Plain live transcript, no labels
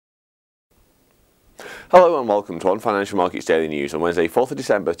Hello and welcome to On Financial Markets Daily News on Wednesday, 4th of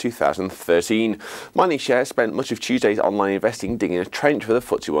December 2013. Mining shares spent much of Tuesday's online investing digging a trench for the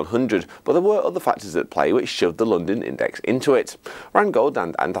FTSE 100, but there were other factors at play which shoved the London index into it. Randgold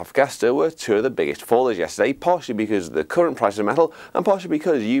and Antofagasta were two of the biggest fallers yesterday, partially because of the current price of metal and partially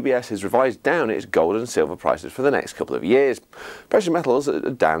because UBS has revised down its gold and silver prices for the next couple of years. Precious metals are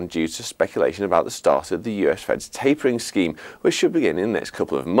down due to speculation about the start of the US Fed's tapering scheme, which should begin in the next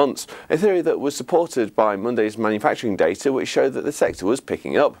couple of months, a theory that was supported by Monday's manufacturing data, which showed that the sector was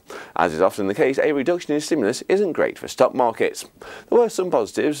picking up. As is often the case, a reduction in stimulus isn't great for stock markets. There were some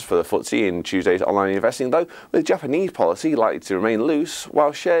positives for the FTSE in Tuesday's online investing though, with Japanese policy likely to remain loose,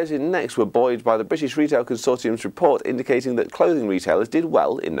 while shares in Next were buoyed by the British Retail Consortium's report indicating that clothing retailers did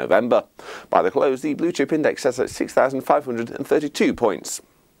well in November. By the close, the blue chip index sets at 6,532 points.